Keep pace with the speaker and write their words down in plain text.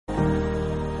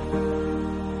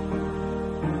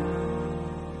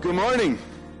Good morning.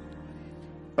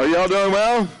 Are y'all doing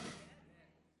well?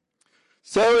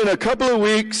 So in a couple of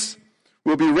weeks,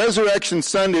 will be Resurrection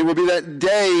Sunday. Will be that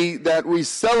day that we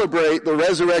celebrate the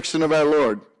resurrection of our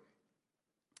Lord.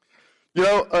 You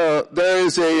know,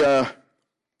 there's a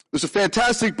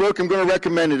fantastic book. I'm going to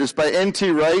recommend it. It's by N.T.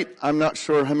 Wright. I'm not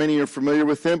sure how many are familiar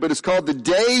with him, but it's called The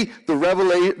Day the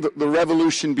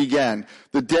Revolution Began.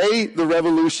 The Day the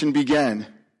Revolution Began.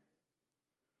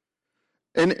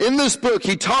 And in this book,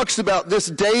 he talks about this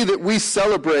day that we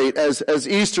celebrate as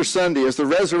Easter Sunday, as the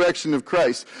resurrection of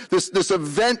Christ. This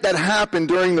event that happened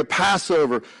during the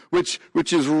Passover, which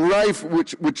is rife,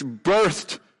 which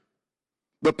birthed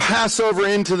the Passover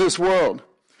into this world.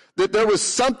 That there was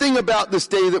something about this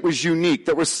day that was unique.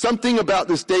 There was something about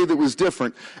this day that was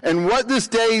different. And what this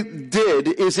day did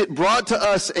is it brought to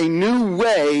us a new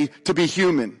way to be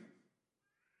human.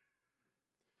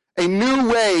 A new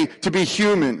way to be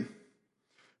human.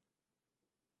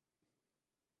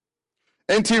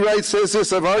 N.T. Wright says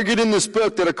this, I've argued in this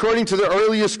book that according to the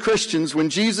earliest Christians, when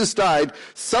Jesus died,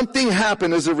 something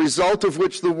happened as a result of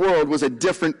which the world was a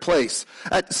different place.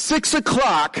 At 6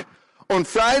 o'clock on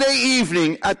Friday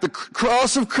evening at the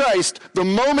cross of Christ, the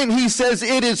moment he says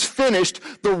it is finished,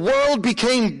 the world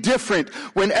became different.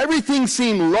 When everything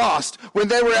seemed lost, when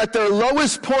they were at their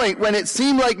lowest point, when it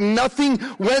seemed like nothing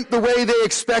went the way they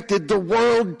expected, the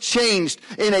world changed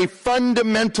in a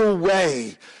fundamental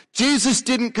way. Jesus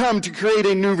didn't come to create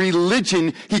a new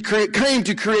religion. He came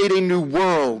to create a new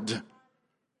world.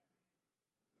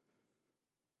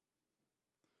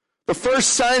 The first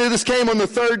sign of this came on the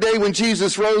third day when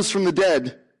Jesus rose from the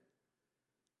dead.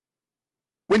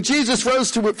 When Jesus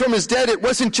rose from his dead, it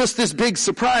wasn't just this big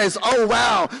surprise. Oh,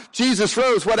 wow, Jesus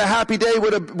rose. What a happy day.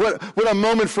 What a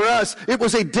moment for us. It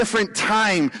was a different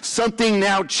time. Something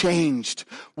now changed.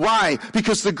 Why?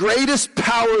 Because the greatest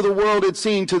power the world had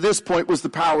seen to this point was the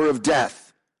power of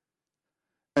death.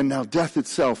 And now death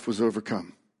itself was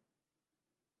overcome.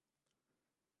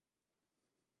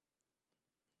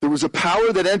 There was a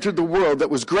power that entered the world that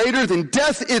was greater than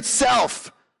death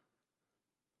itself.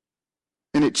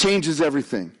 And it changes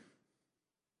everything.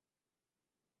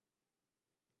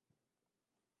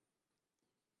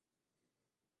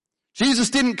 Jesus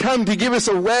didn't come to give us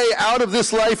a way out of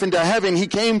this life into heaven. He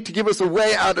came to give us a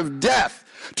way out of death,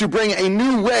 to bring a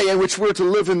new way in which we're to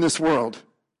live in this world.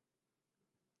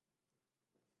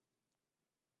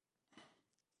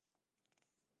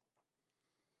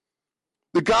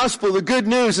 The gospel, the good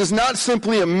news, is not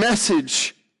simply a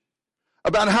message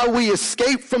about how we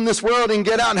escape from this world and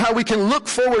get out and how we can look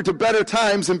forward to better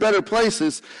times and better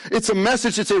places. It's a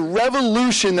message, it's a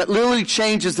revolution that literally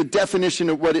changes the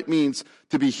definition of what it means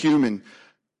to be human.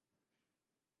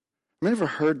 I've never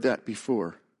heard that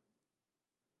before.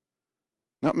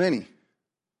 Not many.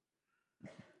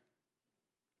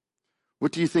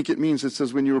 What do you think it means? It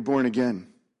says when you were born again.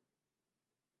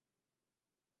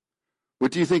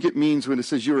 What do you think it means when it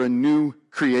says you're a new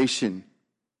creation?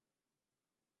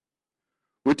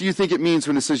 What do you think it means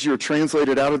when it says you're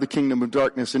translated out of the kingdom of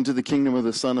darkness into the kingdom of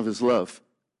the Son of his love?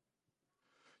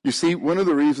 You see, one of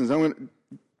the reasons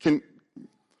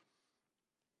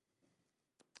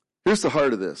here's the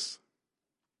heart of this.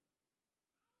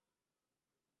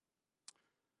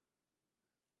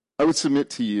 I would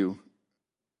submit to you,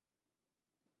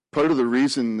 part of the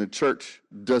reason the church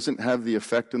doesn't have the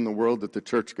effect in the world that the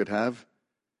church could have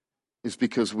is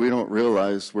because we don't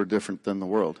realize we're different than the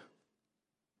world.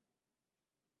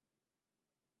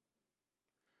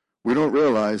 We don't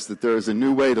realize that there is a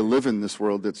new way to live in this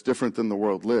world that's different than the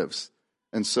world lives.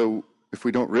 And so if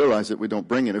we don't realize it, we don't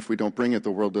bring it. If we don't bring it,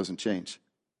 the world doesn't change.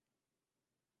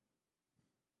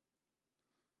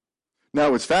 Now,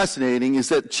 what's fascinating is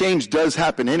that change does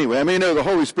happen anyway. I mean, the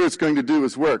Holy Spirit's going to do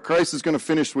his work. Christ is going to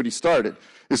finish what he started.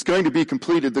 It's going to be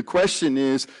completed. The question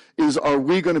is are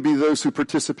we going to be those who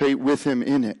participate with him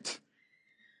in it?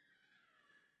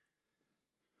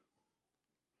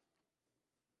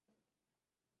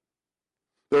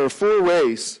 There are 4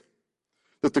 ways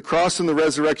that the cross and the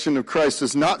resurrection of Christ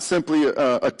is not simply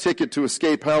a ticket to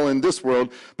escape hell in this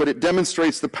world, but it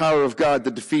demonstrates the power of God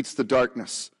that defeats the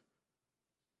darkness.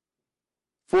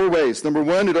 4 ways. Number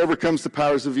 1, it overcomes the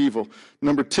powers of evil.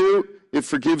 Number 2, it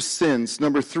forgives sins.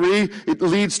 Number 3, it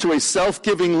leads to a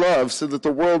self-giving love so that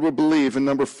the world will believe. And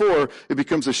number 4, it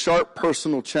becomes a sharp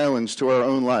personal challenge to our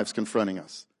own lives confronting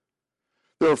us.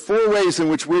 There are 4 ways in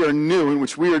which we are new, in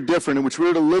which we are different, in which we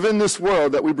are to live in this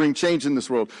world, that we bring change in this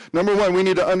world. Number 1, we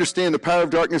need to understand the power of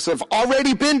darkness have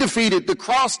already been defeated. The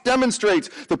cross demonstrates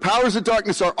the powers of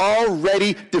darkness are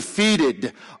already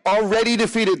defeated. Already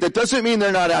defeated. That doesn't mean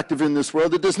they're not active in this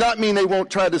world. It does not mean they won't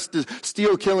try to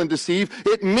steal, kill, and deceive.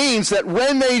 It means that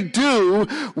when they do,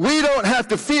 we don't have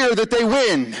to fear that they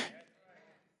win.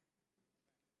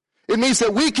 It means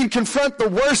that we can confront the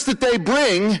worst that they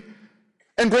bring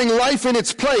and bring life in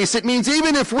its place. It means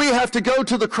even if we have to go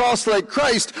to the cross like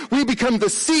Christ, we become the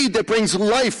seed that brings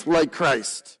life like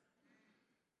Christ.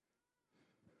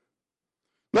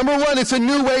 Number 1, it's a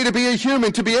new way to be a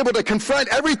human, to be able to confront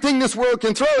everything this world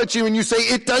can throw at you, and you say,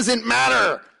 it doesn't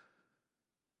matter.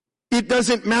 It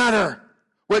doesn't matter.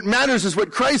 What matters is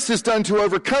what Christ has done to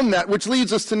overcome that, which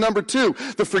leads us to number 2,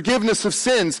 the forgiveness of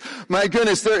sins. My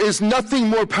goodness, there is nothing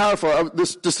more powerful.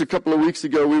 Just a couple of weeks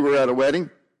ago, we were at a wedding.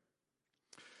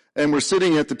 And we're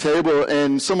sitting at the table,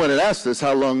 and someone had asked us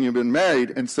how long you've been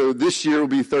married. And so this year will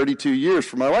be 32 years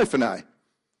for my wife and I.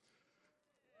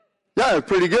 Yeah,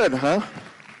 pretty good, huh?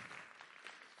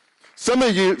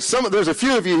 There's a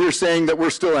few of you here saying that we're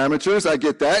still amateurs. I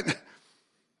get that.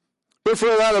 But for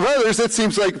a lot of others, that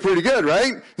seems like pretty good,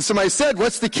 right? And somebody said,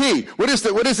 what's the key? What is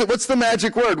it? What's the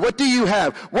magic word? What do you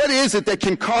have? What is it that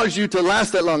can cause you to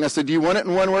last that long? I said, do you want it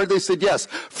in one word? They said, yes.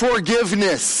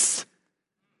 Forgiveness.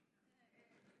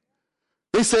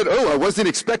 They said, oh, I wasn't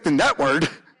expecting that word.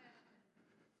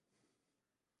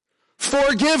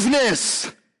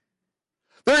 Forgiveness.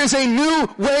 There is a new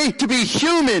way to be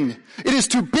human. It is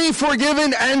to be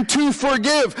forgiven and to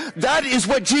forgive. That is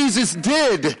what Jesus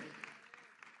did.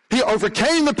 He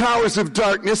overcame the powers of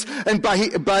darkness, and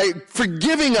by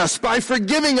forgiving us,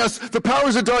 the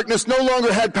powers of darkness no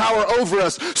longer had power over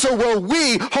us. So will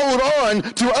we hold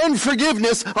on to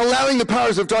unforgiveness, allowing the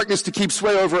powers of darkness to keep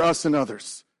sway over us and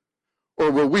others? Or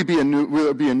will it be a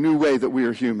new way that we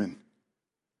are human?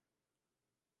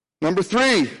 Number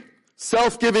 3,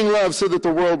 self-giving love so that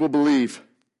the world will believe.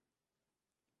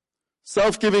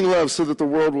 Self-giving love so that the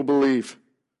world will believe.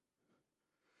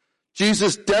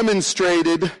 Jesus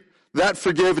demonstrated that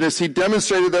forgiveness. He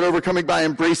demonstrated that overcoming by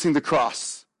embracing the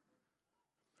cross.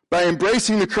 By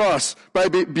embracing the cross, by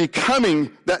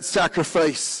becoming that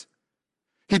sacrifice.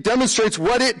 He demonstrates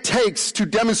what it takes to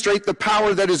demonstrate the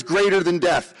power that is greater than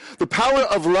death. The power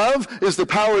of love is the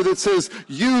power that says,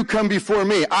 you come before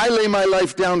me. I lay my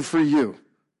life down for you.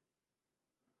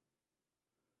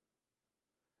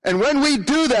 And when we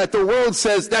do that, the world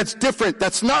says, that's different.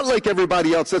 That's not like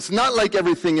everybody else. That's not like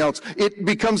everything else. It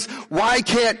becomes,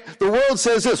 the world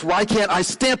says this, why can't I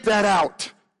stamp that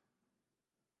out?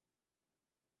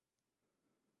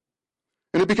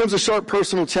 And it becomes a sharp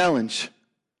personal challenge.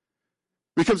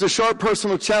 It becomes a sharp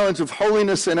personal challenge of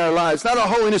holiness in our lives. Not a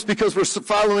holiness because we're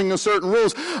following certain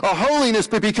rules. A holiness,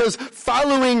 but because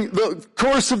following the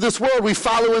course of this world, we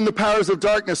follow in the powers of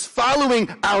darkness. Following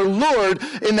our Lord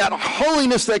in that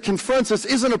holiness that confronts us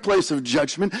isn't a place of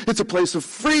judgment. It's a place of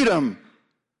freedom.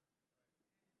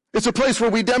 It's a place where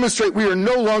we demonstrate we are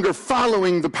no longer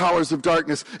following the powers of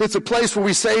darkness. It's a place where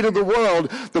we say to the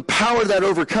world, the power that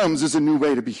overcomes is a new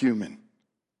way to be human.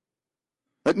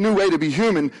 That new way to be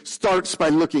human starts by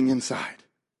looking inside.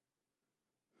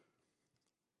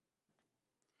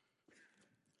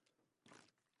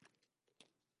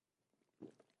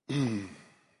 You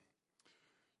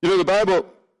know, the Bible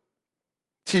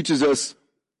teaches us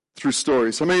through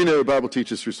stories. How many of you know the Bible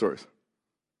teaches through stories?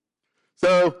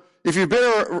 So, if you've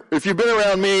been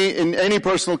around me in any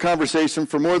personal conversation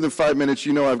for more than 5 minutes,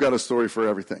 you know I've got a story for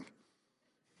everything.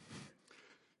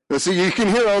 Now, see, you can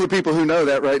hear all the people who know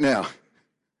that right now.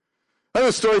 I have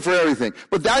a story for everything.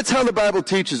 But that's how the Bible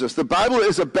teaches us. The Bible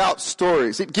is about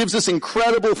stories. It gives us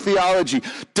incredible theology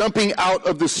dumping out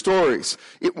of the stories.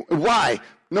 Why?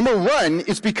 Number 1,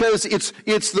 it's because it's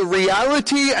the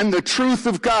reality and the truth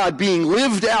of God being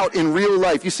lived out in real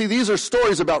life. You see, these are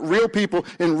stories about real people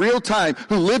in real time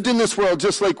who lived in this world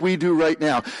just like we do right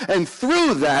now. And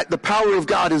through that, the power of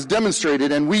God is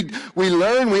demonstrated, and we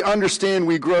learn, we understand,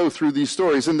 we grow through these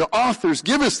stories. And the authors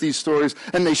give us these stories,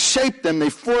 and they shape them, they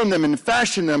form them, and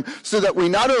fashion them so that we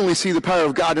not only see the power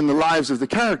of God in the lives of the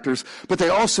characters, but they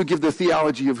also give the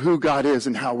theology of who God is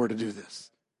and how we're to do this.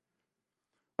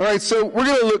 All right, so we're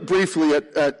going to look briefly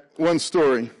at one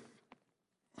story.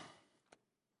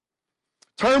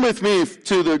 Turn with me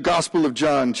to the Gospel of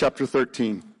John, chapter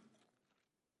 13.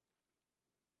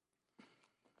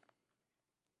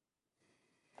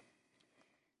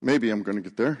 Maybe I'm going to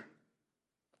get there.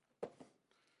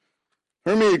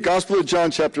 Turn me to the Gospel of John,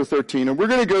 chapter 13, and we're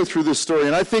going to go through this story.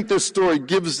 And I think this story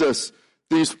gives us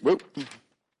these... Whoop,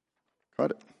 caught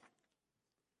it.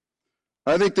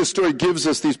 I think this story gives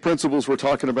us these principles we're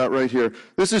talking about right here.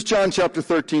 This is John chapter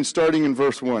 13, starting in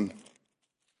verse 1.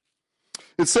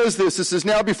 It says this, it says,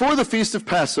 "Now before the feast of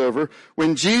Passover,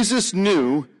 when Jesus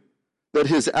knew that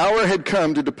his hour had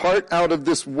come to depart out of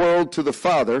this world to the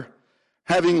Father,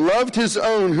 having loved his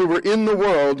own who were in the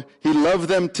world, he loved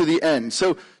them to the end."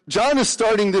 So John is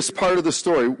starting this part of the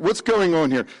story. What's going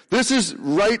on here? This is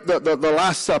right the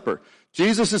Last Supper.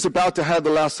 Jesus is about to have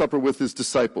the Last Supper with his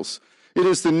disciples. It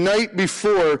is the night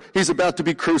before he's about to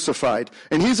be crucified.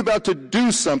 And he's about to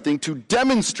do something to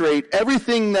demonstrate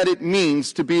everything that it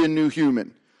means to be a new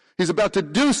human. He's about to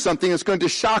do something that's going to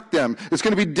shock them. It's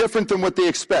going to be different than what they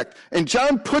expect. And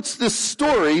John puts this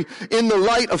story in the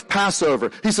light of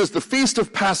Passover. He says the feast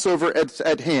of Passover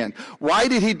at hand. Why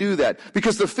did he do that?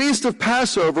 Because the feast of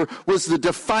Passover was the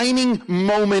defining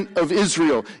moment of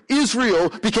Israel. Israel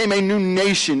became a new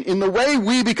nation. In the way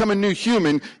we become a new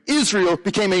human, Israel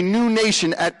became a new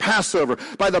nation at Passover.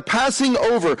 By the passing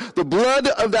over the blood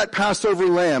of that Passover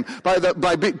lamb,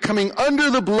 by coming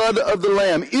under the blood of the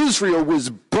lamb, Israel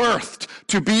was birthed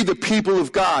to be the people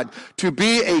of God, to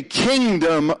be a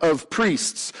kingdom of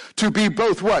priests, to be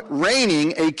both what?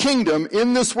 Reigning a kingdom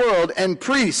in this world and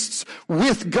priests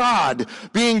with God,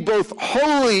 being both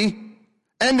holy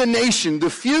and a nation, the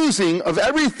fusing of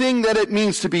everything that it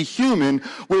means to be human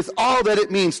with all that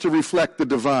it means to reflect the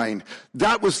divine.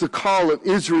 That was the call of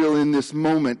Israel in this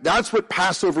moment. That's what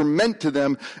Passover meant to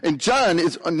them. And John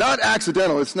is not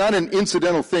accidental. It's not an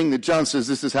incidental thing that John says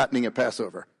this is happening at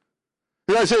Passover.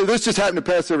 I say this just happened to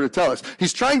Passover to tell us.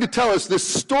 He's trying to tell us this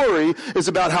story is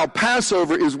about how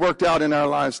Passover is worked out in our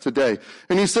lives today.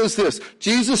 And he says this,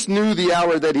 Jesus knew the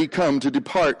hour that he come to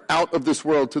depart out of this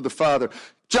world to the Father.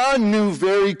 John knew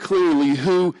very clearly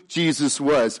who Jesus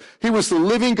was. He was the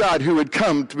living God who had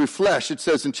come to be flesh, it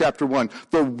says in chapter 1.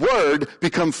 The Word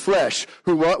become flesh,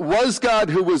 who was God,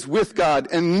 who was with God,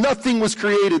 and nothing was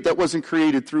created that wasn't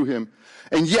created through him.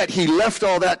 And yet he left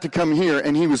all that to come here,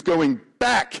 and he was going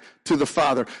back to the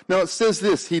Father. Now it says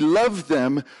this, he loved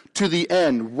them to the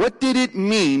end. What did it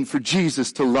mean for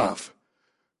Jesus to love?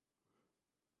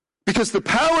 Because the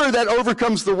power that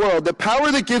overcomes the world, the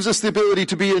power that gives us the ability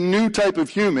to be a new type of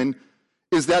human,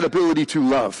 is that ability to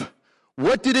love.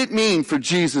 What did it mean for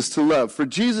Jesus to love? For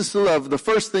Jesus to love, the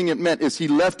first thing it meant is he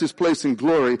left his place in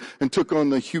glory and took on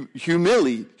the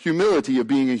humility of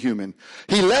being a human.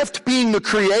 He left being the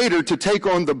creator to take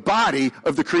on the body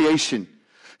of the creation.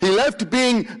 He left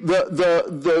being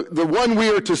the one we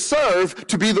are to serve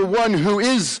to be the one who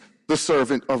is the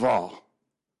servant of all.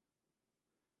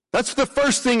 That's the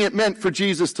first thing it meant for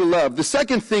Jesus to love. The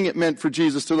second thing it meant for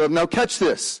Jesus to love. Now catch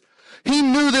this. He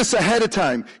knew this ahead of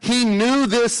time. He knew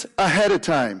this ahead of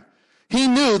time. He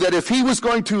knew that if he was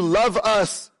going to love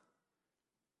us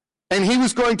and he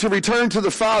was going to return to the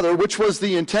Father, which was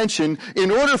the intention, in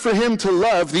order for him to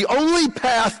love, the only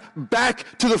path back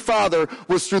to the Father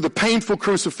was through the painful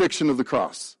crucifixion of the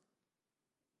cross.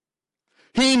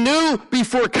 He knew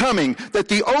before coming that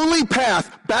the only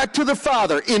path back to the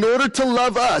Father in order to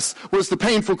love us was the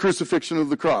painful crucifixion of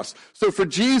the cross. So for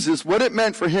Jesus, what it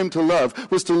meant for him to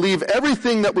love was to leave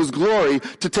everything that was glory,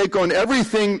 to take on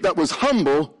everything that was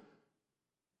humble,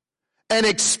 and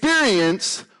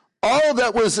experience all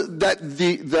that was that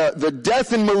the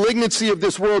death and malignancy of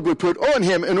this world would put on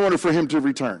him in order for him to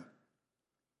return.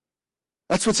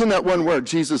 That's what's in that one word.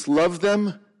 Jesus loved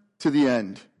them to the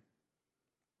end.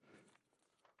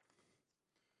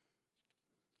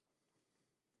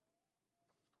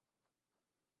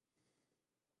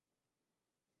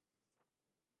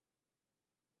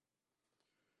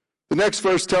 The next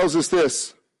verse tells us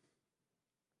this.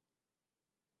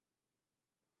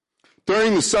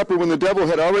 During the supper, when the devil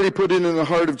had already put it in the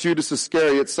heart of Judas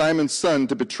Iscariot, Simon's son,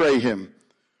 to betray him.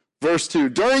 Verse 2,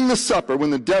 during the supper, when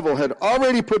the devil had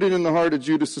already put it in the heart of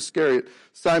Judas Iscariot,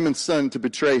 Simon's son, to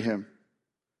betray him.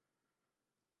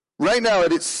 Right now,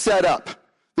 it's set up.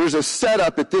 There's a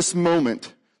setup at this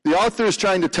moment. The author is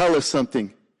trying to tell us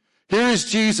something. Here is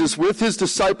Jesus with his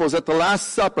disciples at the Last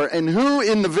Supper, and who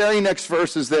in the very next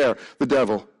verse is there? The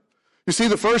devil. You see,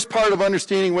 the first part of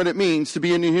understanding what it means to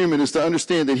be a new human is to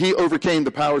understand that he overcame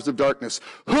the powers of darkness.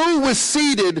 Who was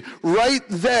seated right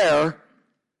there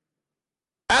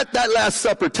at that Last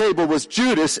Supper table was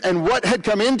Judas, and what had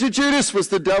come into Judas was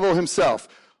the devil himself.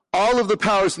 All of the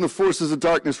powers and the forces of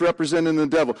darkness represented the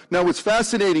devil. Now, what's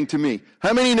fascinating to me,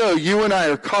 how many know you and I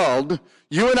are called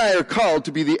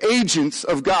to be the agents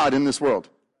of God in this world?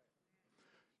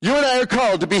 You and I are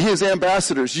called to be his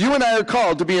ambassadors. You and I are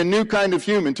called to be a new kind of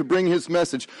human, to bring his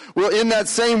message. Well, in that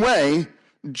same way,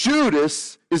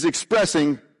 Judas is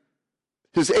expressing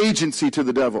his agency to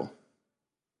the devil.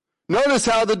 Notice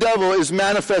how the devil is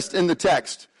manifest in the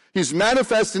text. He's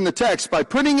manifest in the text by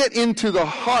putting it into the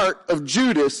heart of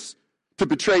Judas to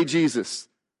betray Jesus.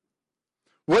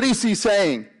 What is he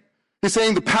saying? He's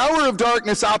saying the power of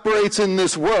darkness operates in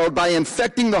this world by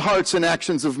infecting the hearts and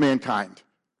actions of mankind.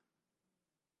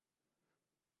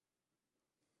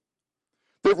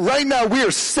 But right now we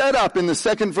are set up in the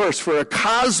second verse for a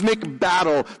cosmic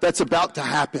battle that's about to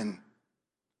happen.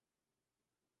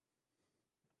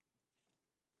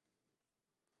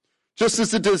 Just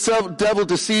as the devil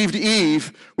deceived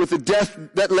Eve with the death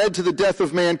that led to the death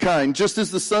of mankind, just as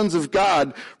the sons of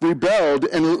God rebelled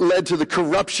and led to the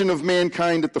corruption of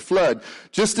mankind at the flood,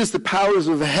 just as the powers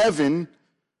of heaven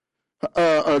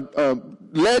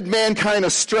led mankind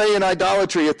astray in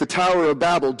idolatry at the Tower of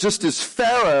Babel, just as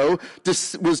Pharaoh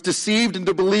was deceived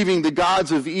into believing the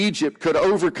gods of Egypt could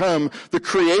overcome the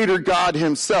creator God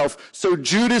himself, so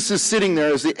Judas is sitting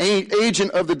there as the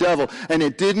agent of the devil, and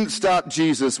it didn't stop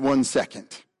Jesus 1 second.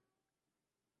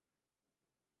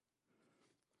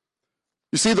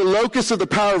 You see, the locus of the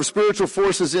power of spiritual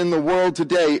forces in the world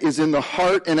today is in the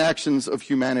heart and actions of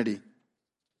humanity.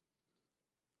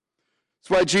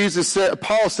 That's why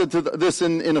Paul said this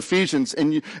in Ephesians,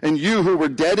 and you who were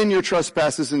dead in your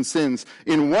trespasses and sins,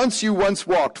 in you once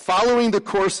walked, following the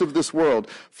course of this world,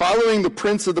 following the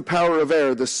prince of the power of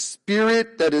air, the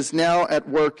spirit that is now at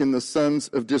work in the sons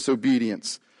of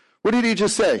disobedience. What did he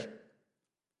just say?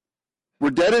 We're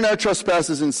dead in our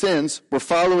trespasses and sins, we're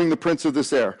following the prince of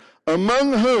this air,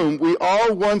 among whom we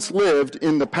all once lived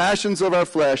in the passions of our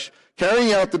flesh,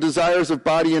 carrying out the desires of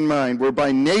body and mind, were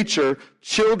by nature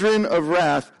children of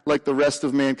wrath like the rest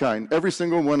of mankind. Every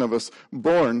single one of us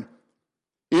born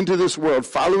into this world,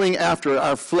 following after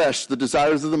our flesh, the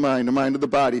desires of the mind of the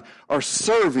body, are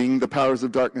serving the powers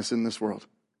of darkness in this world.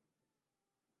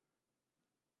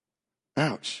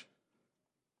 Ouch.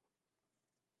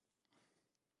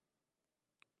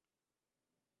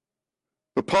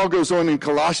 But Paul goes on in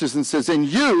Colossians and says, and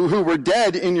you who were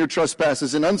dead in your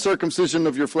trespasses and uncircumcision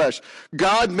of your flesh,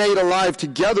 God made alive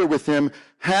together with him,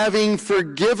 having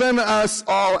forgiven us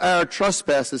all our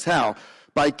trespasses. How?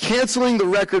 By canceling the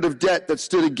record of debt that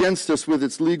stood against us with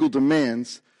its legal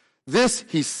demands. This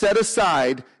he set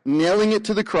aside, nailing it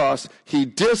to the cross. He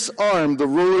disarmed the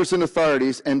rulers and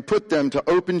authorities and put them to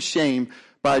open shame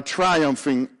by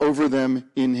triumphing over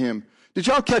them in him. Did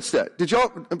y'all catch that? Did y'all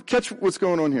catch what's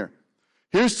going on here?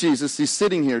 Here's Jesus. He's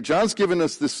sitting here. John's given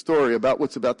us this story about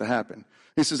what's about to happen.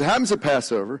 He says, it happens at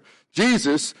Passover.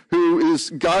 Jesus, who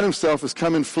is God himself, has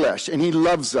come in flesh, and he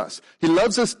loves us. He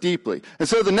loves us deeply. And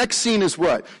so the next scene is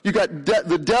what? You got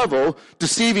the devil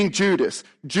deceiving Judas.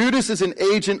 Judas is an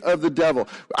agent of the devil.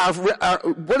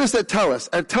 What does that tell us?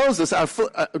 It tells us,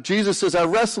 Jesus says,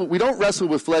 we don't wrestle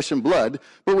with flesh and blood,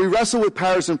 but we wrestle with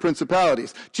powers and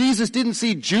principalities. Jesus didn't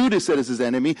see Judas as his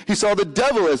enemy. He saw the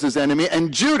devil as his enemy,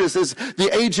 and Judas as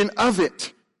the agent of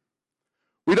it.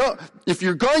 If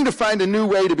you're going to find a new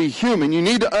way to be human, you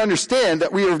need to understand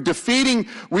that we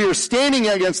are standing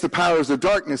against the powers of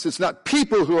darkness. It's not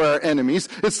people who are our enemies,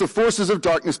 it's the forces of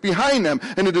darkness behind them.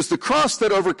 And it is the cross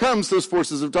that overcomes those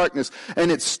forces of darkness. And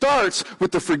it starts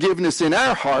with the forgiveness in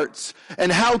our hearts.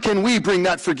 And how can we bring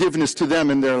that forgiveness to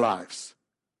them in their lives?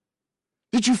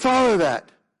 Did you follow that?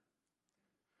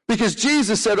 Because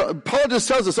Jesus said, Paul just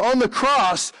tells us, on the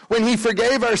cross, when he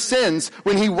forgave our sins,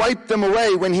 when he wiped them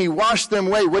away, when he washed them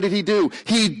away, what did he do?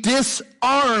 He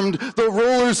disarmed the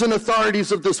rulers and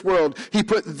authorities of this world. He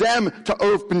put them to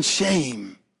open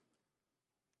shame.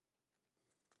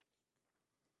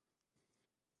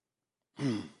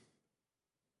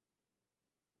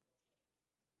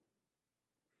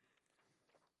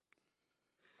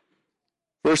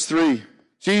 Verse 3,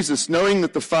 Jesus, knowing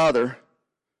that the Father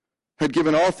had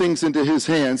given all things into his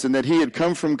hands, and that he had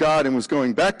come from God and was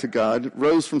going back to God,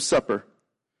 rose from supper.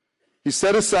 He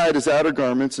set aside his outer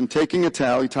garments, and taking a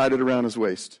towel, he tied it around his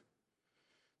waist.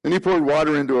 Then he poured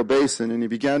water into a basin, and he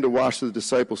began to wash the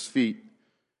disciples' feet,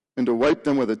 and to wipe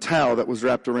them with a towel that was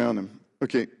wrapped around him.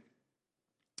 Okay,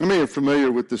 how many are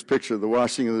familiar with this picture, the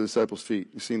washing of the disciples' feet?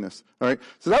 You've seen this, all right?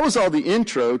 So that was all the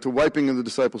intro to wiping of the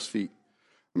disciples' feet.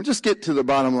 Let me just get to the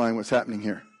bottom line, what's happening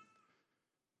here.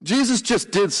 Jesus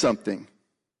just did something.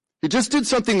 He just did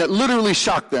something that literally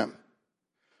shocked them.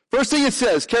 First thing it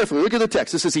says, carefully, look at the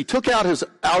text. It says he took out his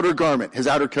outer garment, his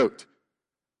outer coat.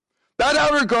 That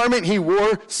outer garment he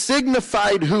wore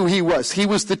signified who he was. He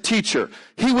was the teacher.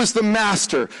 He was the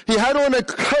master. He had on a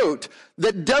coat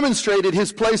that demonstrated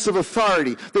his place of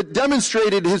authority, that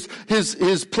demonstrated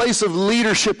his place of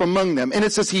leadership among them. And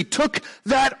it says he took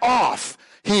that off.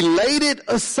 He laid it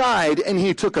aside and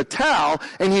he took a towel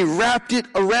and he wrapped it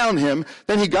around him.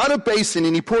 Then he got a basin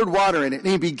and he poured water in it and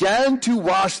he began to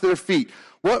wash their feet.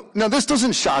 Now this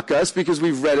doesn't shock us because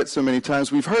we've read it so many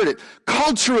times, we've heard it.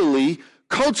 Culturally,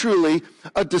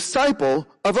 a disciple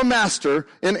of a master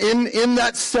in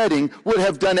that setting would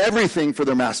have done everything for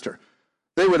their master.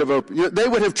 They would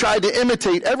have tried to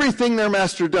imitate everything their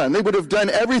master done. They would have done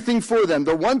everything for them.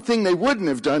 The one thing they wouldn't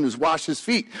have done is wash his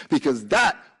feet, because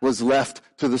that was left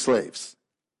to the slaves.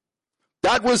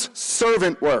 That was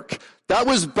servant work. That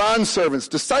was bondservants.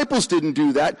 Disciples didn't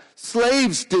do that.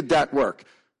 Slaves did that work.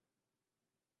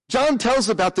 John tells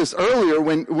about this earlier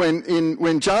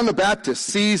when John the Baptist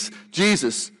sees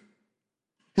Jesus.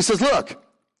 He says, look,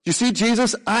 you see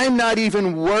Jesus? I'm not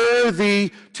even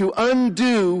worthy to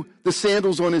undo the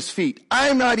sandals on his feet.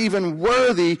 I'm not even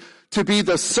worthy to be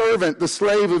the servant, the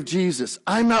slave of Jesus.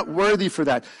 I'm not worthy for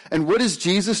that. And what is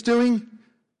Jesus doing?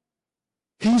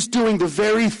 He's doing the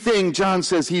very thing John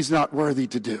says he's not worthy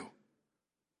to do.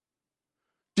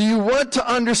 Do you want to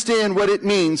understand what it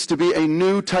means to be a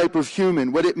new type of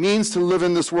human? What it means to live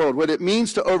in this world? What it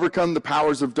means to overcome the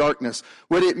powers of darkness?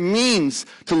 What it means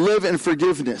to live in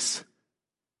forgiveness?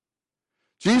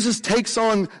 Jesus takes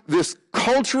on this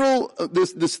cultural,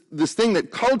 this thing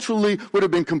that culturally would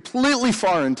have been completely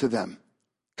foreign to them.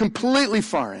 Completely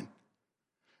foreign.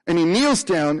 And he kneels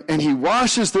down and he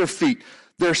washes their feet.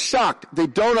 They're shocked. They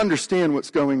don't understand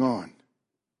what's going on.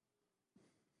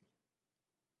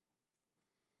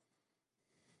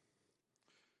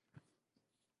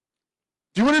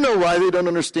 Do you want to know why they don't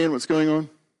understand what's going on?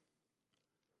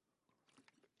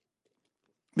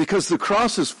 Because the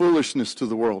cross is foolishness to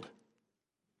the world.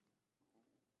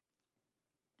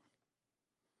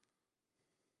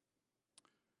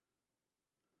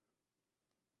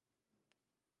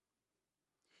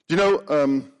 Do you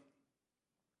know,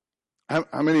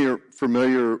 how many are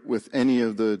familiar with any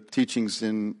of the teachings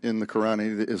in the Quran,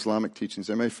 any of the Islamic teachings?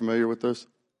 Am I familiar with those?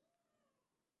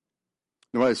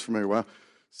 Nobody's familiar. Wow.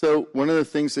 So one of the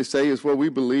things they say is, well, we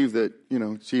believe that,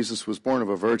 Jesus was born of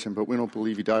a virgin, but we don't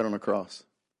believe he died on a cross.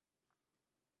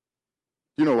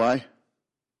 Do you know why?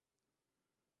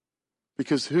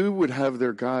 Because who would have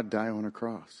their God die on a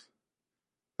cross?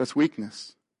 That's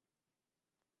weakness.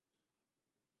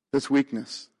 That's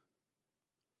weakness.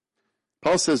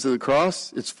 Paul says that the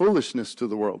cross, it's foolishness to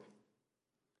the world.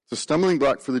 It's a stumbling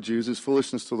block for the Jews, it's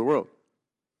foolishness to the world.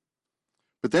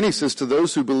 But then he says to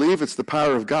those who believe, it's the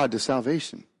power of God to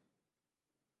salvation.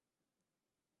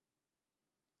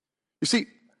 You see,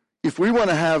 if we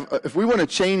want to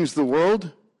change the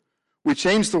world, we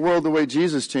change the world the way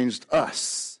Jesus changed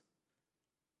us.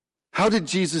 How did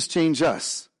Jesus change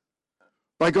us?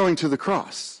 By going to the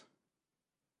cross.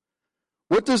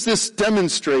 What does this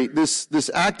demonstrate,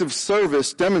 this act of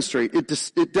service demonstrate?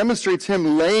 It demonstrates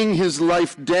him laying his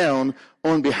life down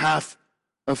on behalf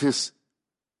of his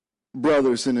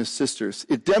brothers and his sisters.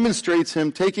 It demonstrates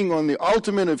him taking on the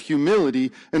ultimate of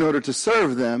humility in order to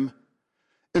serve them,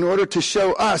 in order to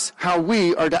show us how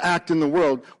we are to act in the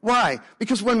world. Why?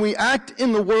 Because when we act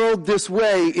in the world this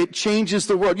way, it changes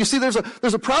the world. You see, there's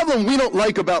a problem we don't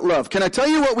like about love. Can I tell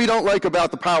you what we don't like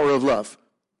about the power of love?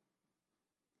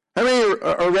 How many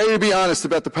are ready to be honest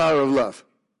about the power of love?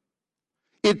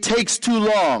 It takes too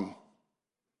long.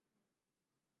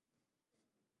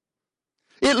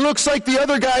 It looks like the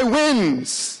other guy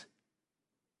wins.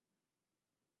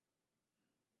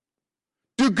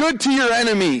 Do good to your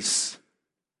enemies.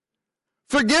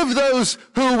 Forgive those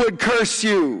who would curse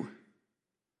you.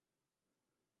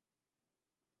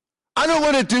 I don't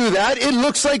want to do that. It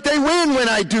looks like they win when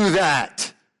I do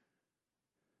that.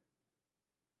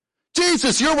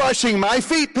 Jesus, you're washing my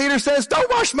feet. Peter says, don't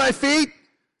wash my feet.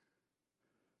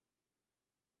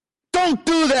 Don't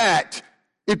do that.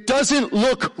 It doesn't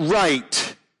look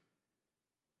right.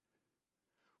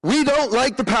 We don't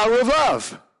like the power of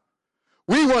love.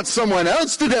 We want someone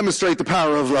else to demonstrate the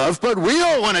power of love, but we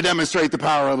don't want to demonstrate the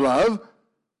power of love.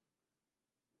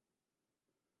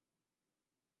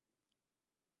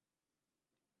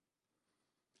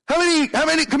 How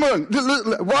many, come on,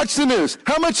 watch the news.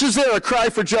 How much is there a cry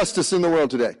for justice in the world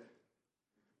today?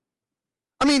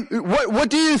 I mean, what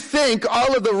do you think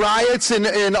all of the riots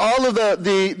and all of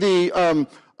the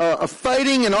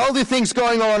fighting and all the things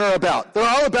going on are about? They're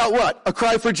all about what? A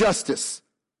cry for justice.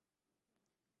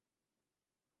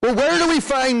 Well, where do we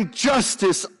find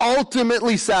justice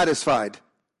ultimately satisfied?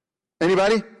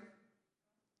 Anybody?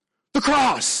 The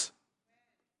cross.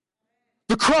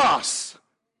 The cross.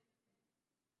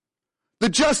 The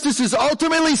justice is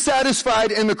ultimately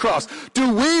satisfied in the cross.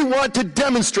 Do we want to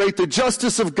demonstrate the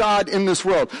justice of God in this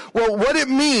world? Well, what it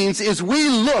means is we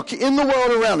look in the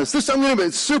world around us. I'm going to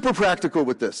be super practical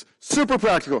with this. Super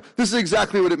practical. This is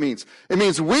exactly what it means. It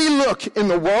means we look in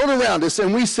the world around us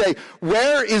and we say,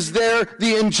 where is there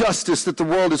the injustice that the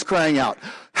world is crying out?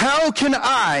 How can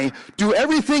I do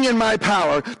everything in my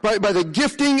power by the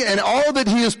gifting and all that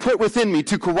he has put within me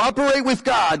to cooperate with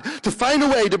God to find a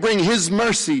way to bring his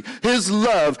mercy, his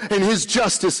love, and his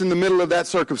justice in the middle of that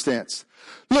circumstance?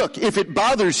 Look, if it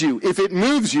bothers you, if it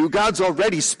moves you, God's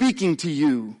already speaking to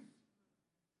you.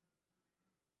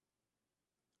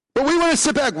 But we want to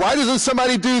sit back. Why doesn't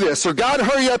somebody do this? Or God,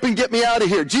 hurry up and get me out of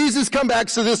here. Jesus, come back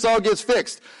so this all gets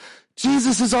fixed.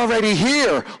 Jesus is already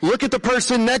here. Look at the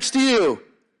person next to you.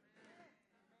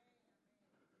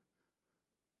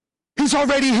 He's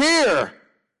already here.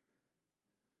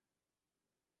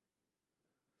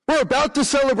 We're about to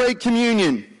celebrate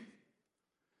communion.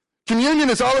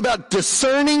 Communion is all about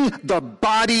discerning the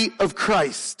body of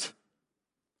Christ.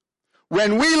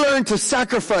 When we learn to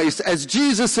sacrifice as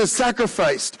Jesus has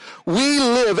sacrificed, we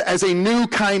live as a new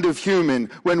kind of human.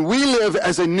 When we live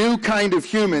as a new kind of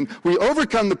human, we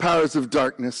overcome the powers of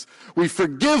darkness. We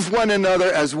forgive one another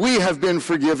as we have been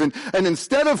forgiven. And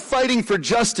instead of fighting for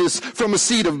justice from a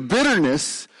seat of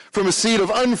bitterness, from a seat of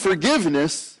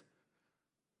unforgiveness,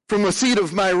 from a seat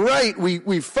of my right,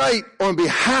 we fight on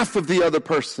behalf of the other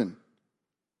person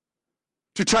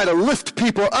to try to lift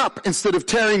people up instead of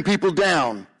tearing people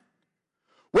down.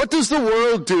 What does the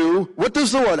world do?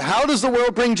 How does the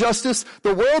world bring justice?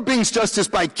 The world brings justice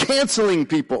by canceling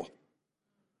people.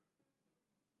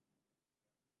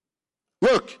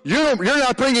 Look, you're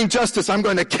not bringing justice. I'm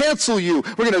going to cancel you.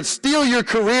 We're going to steal your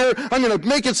career. I'm going to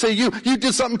make it say you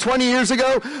did something 20 years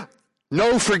ago.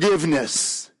 No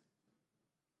forgiveness.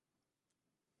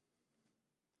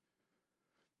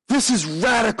 This is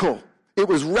radical. It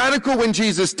was radical when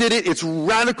Jesus did it. It's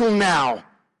radical now.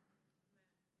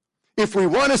 If we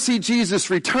want to see Jesus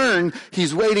return,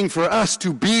 he's waiting for us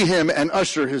to be him and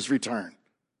usher his return.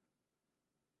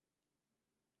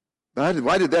 Why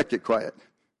did that get quiet?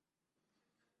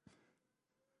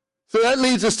 So that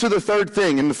leads us to the third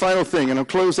thing and the final thing, and I'll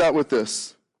close out with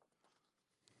this.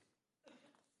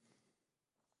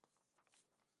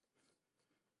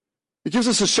 It gives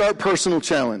us a sharp personal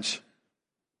challenge.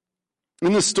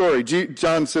 In this story,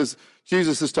 John says,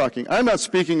 Jesus is talking. I'm not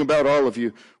speaking about all of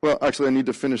you. Well, actually, I need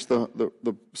to finish the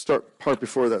start part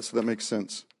before that, so that makes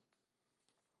sense.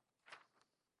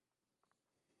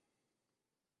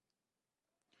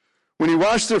 When he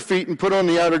washed their feet and put on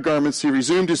the outer garments, he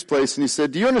resumed his place, and he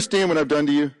said, do you understand what I've done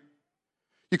to you?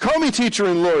 You call me teacher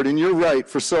and Lord, and you're right,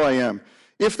 for so I am.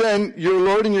 If then your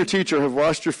Lord and your teacher have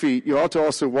washed your feet, you ought to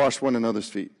also wash one another's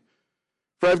feet.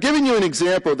 For I've given you an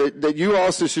example that you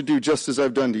also should do just as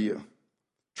I've done to you.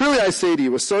 Truly I say to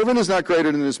you, a servant is not greater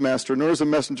than his master, nor is a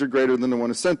messenger greater than the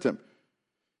one who sent him.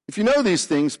 If you know these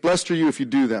things, blessed are you if you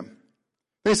do them.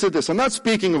 They said this, I'm not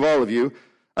speaking of all of you.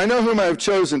 I know whom I have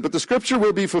chosen, but the scripture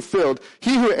will be fulfilled.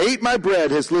 He who ate my bread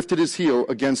has lifted his heel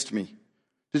against me.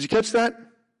 Did you catch that?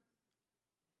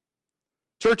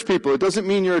 Church people, it doesn't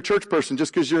mean you're a church person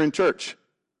just because you're in church.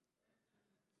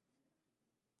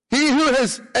 He who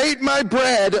has ate my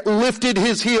bread lifted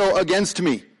his heel against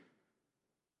me.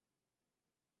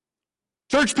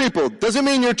 Church people, doesn't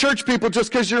mean you're church people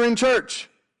just because you're in church.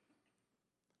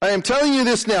 I am telling you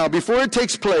this now, before it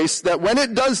takes place, that when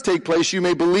it does take place, you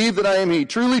may believe that I am he.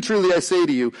 Truly, truly, I say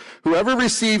to you, whoever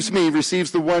receives me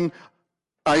receives the one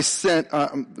I send,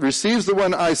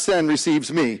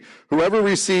 receives me. Whoever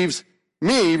receives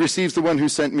me receives the one who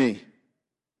sent me.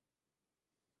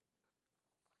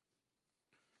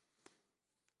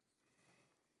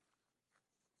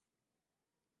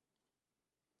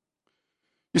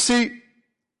 You see,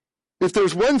 if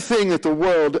there's one thing that the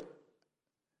world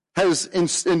has,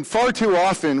 and far too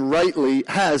often rightly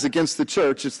has against the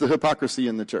church, it's the hypocrisy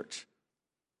in the church.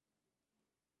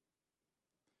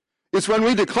 It's when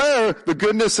we declare the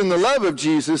goodness and the love of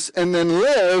Jesus and then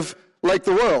live like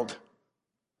the world.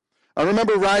 I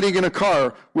remember riding in a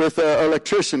car with an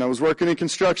electrician. I was working in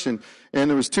construction, and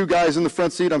there was two guys in the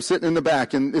front seat. I'm sitting in the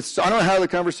back, and I don't know how the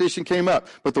conversation came up,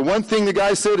 but the one thing the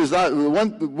guy said is that the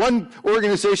one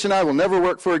organization I will never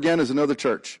work for again is another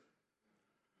church.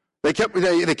 They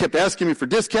kept asking me for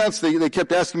discounts. They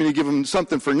kept asking me to give them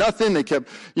something for nothing. They kept,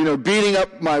 beating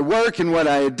up my work and what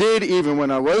I did, even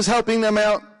when I was helping them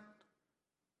out.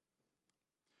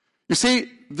 You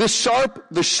see, the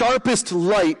sharpest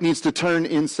light needs to turn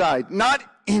inside, not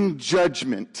in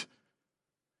judgment,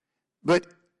 but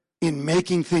in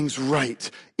making things right.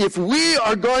 If we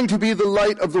are going to be the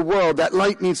light of the world, that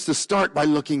light needs to start by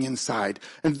looking inside.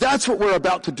 And that's what we're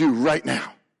about to do right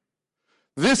now.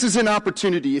 This is an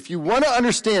opportunity. If you want to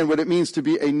understand what it means to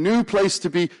be a new place to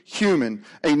be human,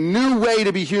 a new way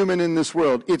to be human in this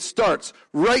world, it starts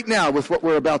right now with what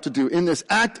we're about to do in this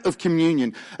act of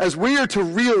communion. As we are to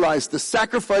realize the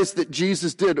sacrifice that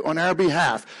Jesus did on our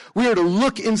behalf, we are to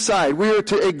look inside. We are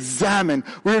to examine.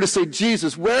 We are to say,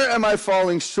 Jesus, where am I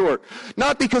falling short?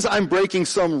 Not because I'm breaking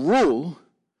some rule,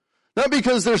 not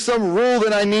because there's some rule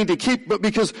that I need to keep, but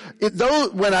because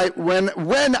when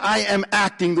I am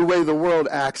acting the way the world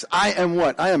acts, I am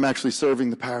what? I am actually serving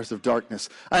the powers of darkness.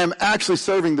 I am actually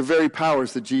serving the very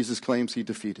powers that Jesus claims he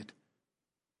defeated.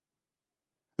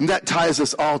 And that ties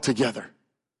us all together.